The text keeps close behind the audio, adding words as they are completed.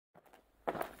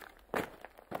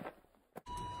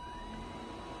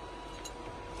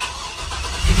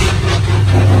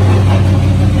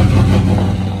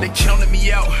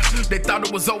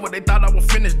it was over, they thought I was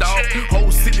finished, dog.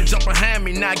 Whole city jump behind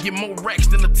me, now I get more racks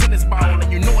than a tennis ball. And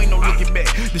you know ain't no looking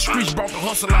back. The streets brought the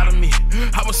hustle out of me.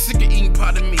 I was sick of eating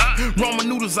pot of meat. Ramen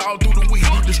noodles all through the week.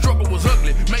 The struggle was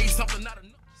ugly, made something out of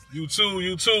nothing.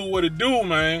 You too, what it do,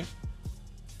 man?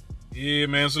 Yeah,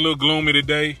 man, it's a little gloomy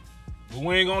today. But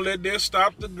we ain't gonna let that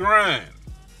stop the grind.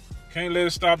 Can't let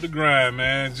it stop the grind,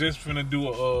 man. Just finna do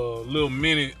a little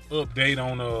minute update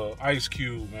on Ice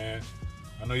Cube, man.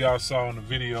 I know y'all saw in the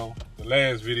video, the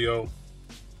last video.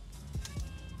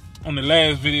 On the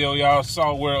last video, y'all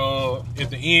saw where at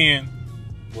the end,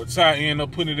 where Ty ended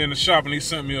up putting it in the shop and he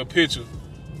sent me a picture.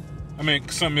 I mean,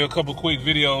 sent me a couple quick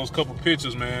videos, couple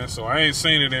pictures, man. So I ain't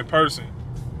seen it in person.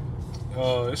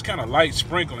 It's kind of light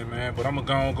sprinkling, man. But I'm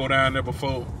gonna go down there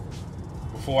before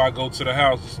I go to the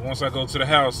house. Once I go to the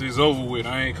house, it's over with.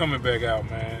 I ain't coming back out,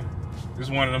 man. This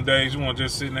is one of them days you want to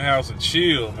just sit in the house and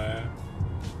chill, man.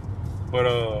 But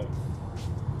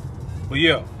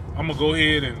yeah, I'm gonna go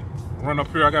ahead and run up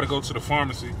here. I gotta go to the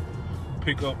pharmacy,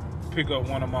 pick up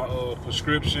one of my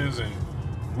prescriptions, and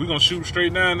we're gonna shoot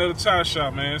straight down to the tire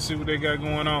shop, man. See what they got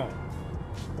going on.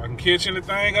 If I can catch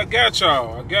anything, I got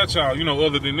y'all. You know,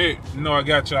 other than that, you know I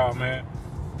got y'all, man.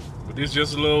 But this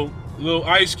just a little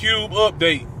Ice Cube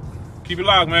update. Keep it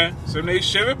locked, man. 78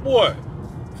 Chevy boy.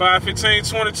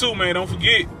 515-22, man. Don't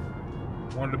forget.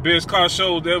 One of the best car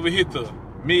shows that ever hit the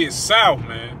Mid-South,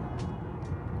 man.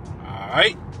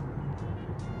 Alright.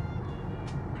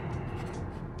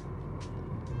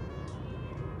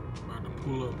 About to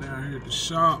pull up down here at the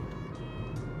shop.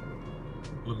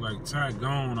 Look like Ty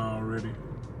gone already.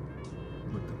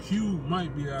 But the Cube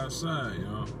might be outside,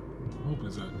 y'all. Hope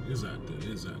it's out there. It's out there.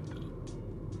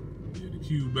 Yeah, the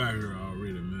Cube out here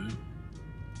already, man.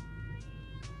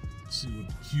 Let's see what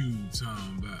the Cube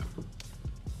talking about.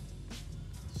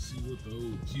 See what the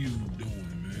old Cube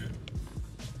doing, man.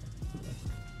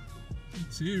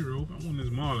 It's here, I want this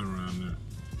Marlon around there.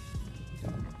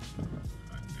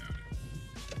 I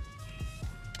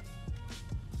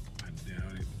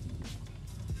doubt it.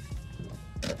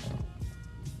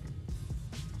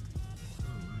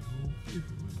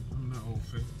 I'm not old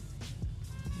faithful.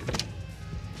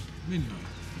 Midnight.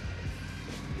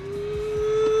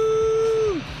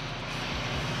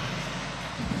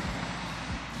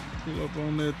 Pull up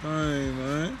on that thing,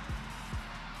 man.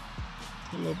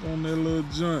 Pull up on that little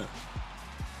joint.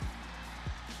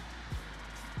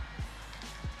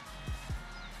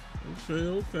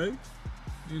 Okay.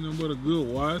 Ain't nothing but a good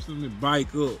watch. Let me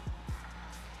bike up.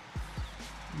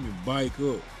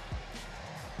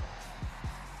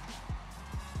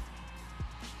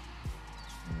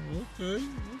 Okay.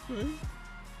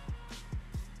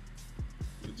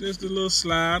 Just a little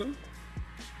slider.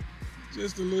 You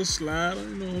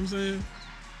know what I'm saying?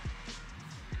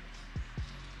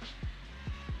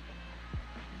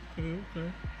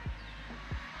 Okay.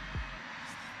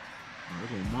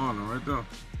 Look at Marlon right there.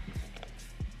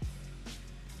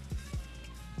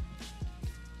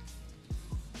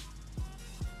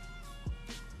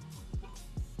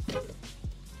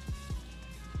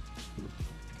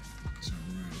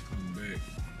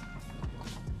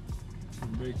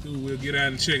 We'll get out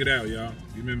and check it out, y'all.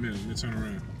 Give me a minute. Let me turn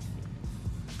around.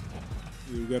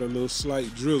 Yeah, we got a little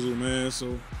slight drizzle, man, so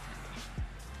go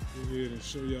ahead and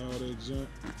show y'all that junk.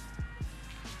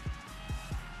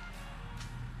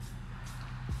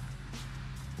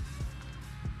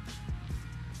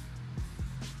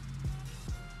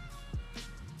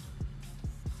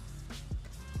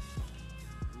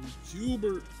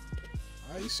 Cubert.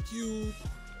 Ice Cube.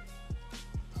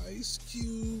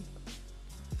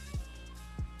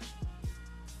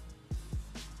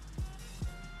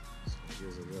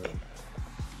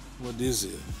 What is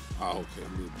it? Oh, okay,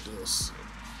 little dust.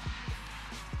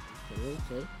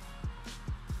 Okay.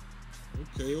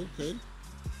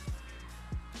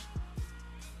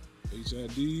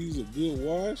 HID's a good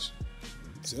wash.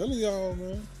 I'm telling y'all,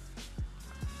 man.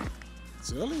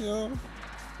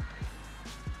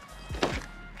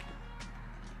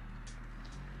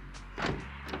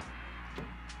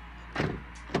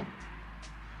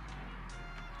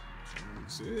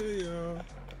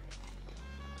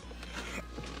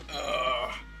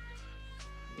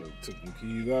 Took the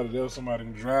keys out of there. Somebody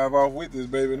can drive off with this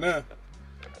baby now.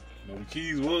 You know, the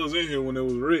keys was in here when it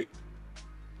was wrecked.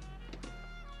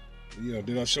 Yeah,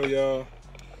 did I show y'all?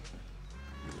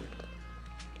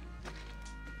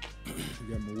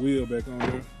 Got my wheel back on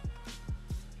there.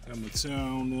 Got my tire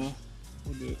on there.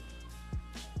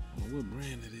 What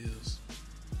brand it is?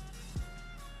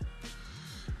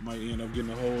 Might end up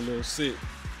getting a whole little set.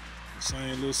 The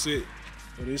same little set.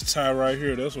 But this tie right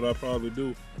here, that's what I probably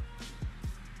do.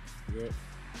 Yep.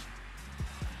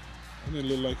 I And it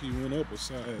looked like he went up a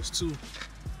size too.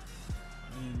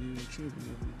 I ain't even tripping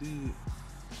if he did.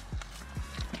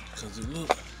 Cause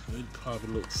it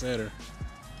probably look fatter.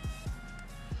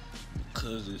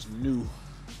 Because it's new.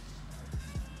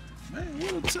 Man,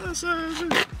 what a tough size is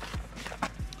it?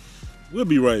 We'll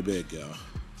be right back, y'all.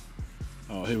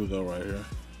 Oh, here we go right here.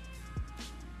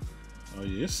 Oh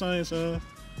yeah, it's same size.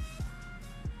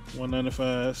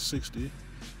 195, 60,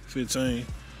 15.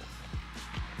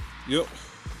 Yep,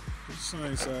 it's the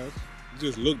same size. It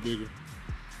just look bigger.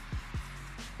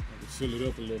 I can fill it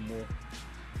up a little more.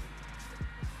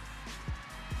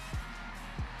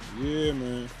 Yeah,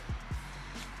 man.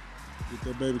 Get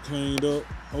that baby cleaned up.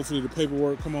 Hopefully the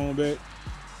paperwork come on back,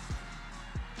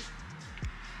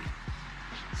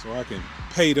 so I can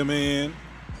pay the man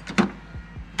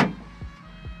and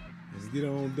get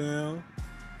on down.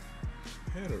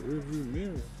 Had a rearview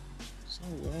mirror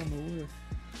somewhere, I don't know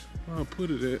where I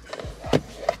put it at.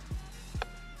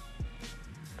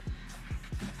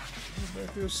 It's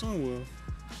back there somewhere.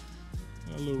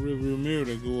 Got a little rearview mirror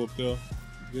that go up there.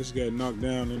 Just got knocked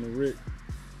down in the wreck.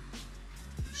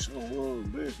 Sure was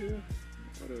back here.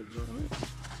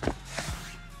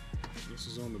 This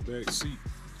is on the back seat.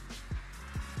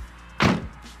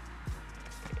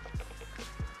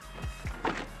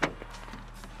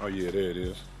 Oh yeah, there it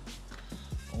is.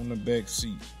 On the back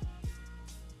seat.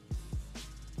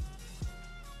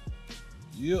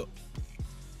 Yep.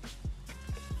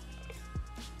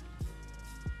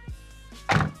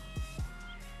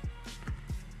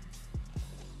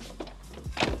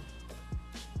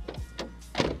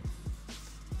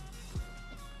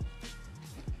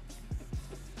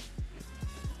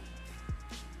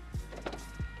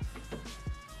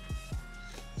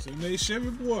 So they Chevy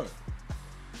boy.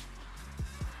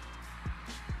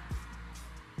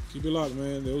 Keep it locked,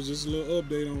 man. There was just a little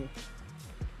update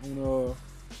on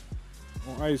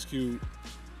Ice Cube.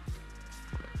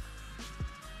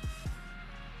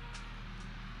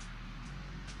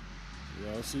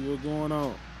 Y'all see what's going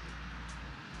on.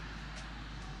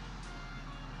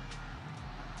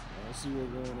 Y'all see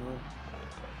what's going on.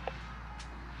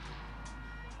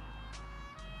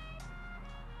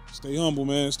 Stay humble,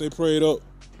 man. Stay prayed up.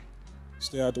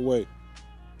 Stay out the way.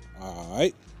 All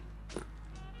right.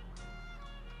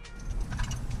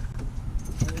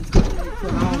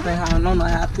 I don't know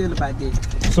how I feel about this.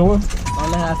 So what? I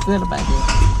don't know how I feel about this.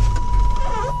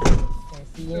 Can't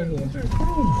see in here.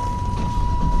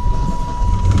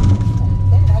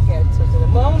 I got two to the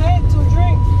moon. I had 2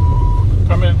 drinks.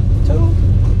 Come in. 2.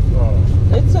 Oh.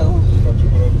 It's 2. Thought you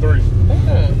wanted 3. I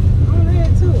only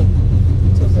had 2.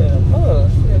 2 to the moon.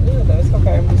 It's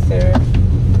okay. We serve.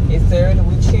 It's served and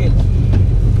we chill.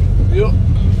 Yep.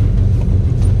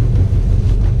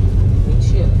 We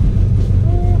chill.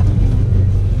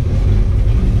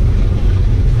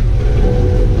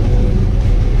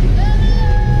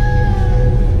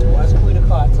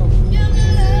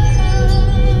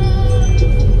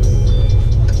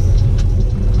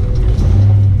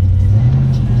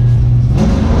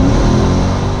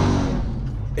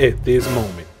 At this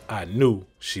moment, I knew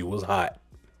she was hot.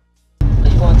 You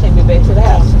want to take me back to the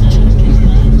house?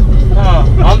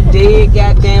 I'm dead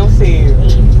goddamn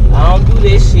serious. I don't do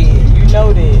this shit. You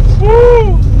know this.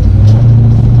 Woo!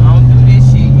 I don't do this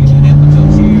shit. You do that with your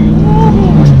children.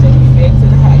 Take me back to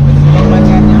the house. You better make my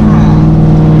goddamn house.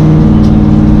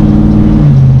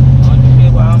 I don't do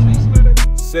that while I'm listening.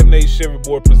 78 Chevy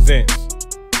Boy presents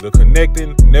the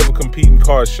Connecting, Never Competing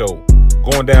Car Show.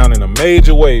 Going down in a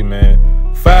major way, man.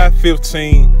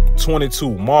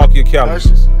 5/15/22. Mark your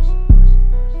calendars.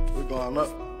 We're going up.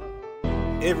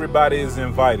 Everybody is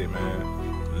invited,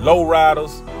 man. Low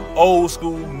riders, old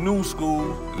school, new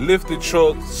school, lifted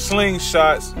trucks,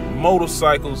 slingshots,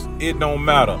 motorcycles, it don't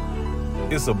matter.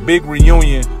 It's a big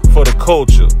reunion for the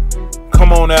culture.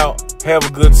 Come on out, have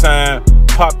a good time,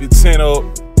 pop your tent up,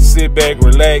 sit back,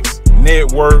 relax,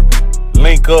 network,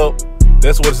 link up.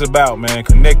 That's what it's about, man.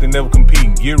 Connecting, never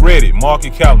competing. Get ready. Mark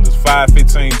your calendars.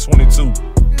 5/15/22.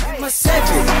 My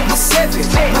seven, I'm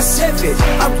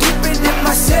keeping in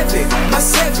my seven, I'm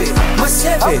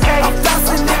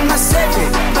bouncing in my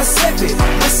seven,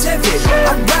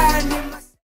 I'm riding